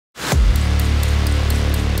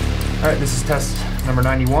All right, this is test number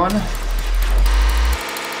 91. The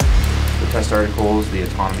test article is the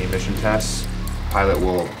autonomy mission test. Pilot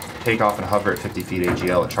will take off and hover at 50 feet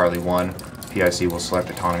AGL at Charlie 1. PIC will select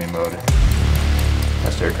autonomy mode.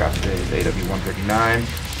 Test aircraft today is AW139.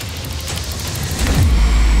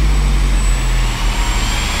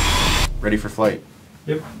 Ready for flight?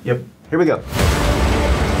 Yep. Here we go.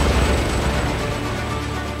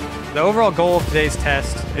 The overall goal of today's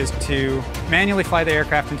test is to manually fly the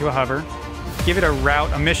aircraft into a hover, give it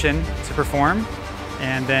a mission to perform,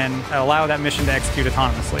 and then allow that mission to execute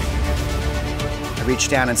autonomously. I reach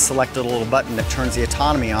down and select a little button that turns the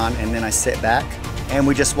autonomy on, and then I sit back, and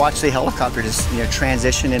we just watch the helicopter just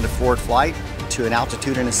transition into forward flight to an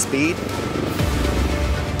altitude and a speed.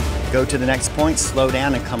 Go to the next point, slow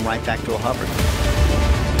down, and come right back to a hover.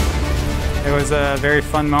 It was a very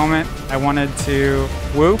fun moment. I wanted to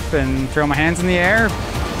whoop and throw my hands in the air.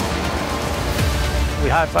 We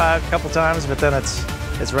high-fived a couple times, but then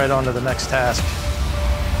it's right on to the next task.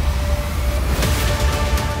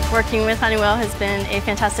 Working with Honeywell has been a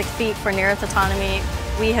fantastic feat for near-Earth autonomy.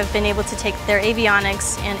 We have been able to take their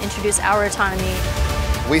avionics and introduce our autonomy.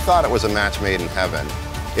 We thought it was a match made in heaven.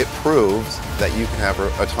 It proves that you can have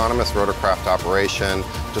autonomous rotorcraft operation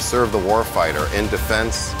to serve the warfighter in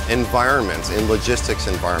defense environments, in logistics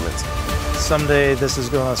environments. Someday this is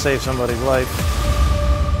going to save somebody's life.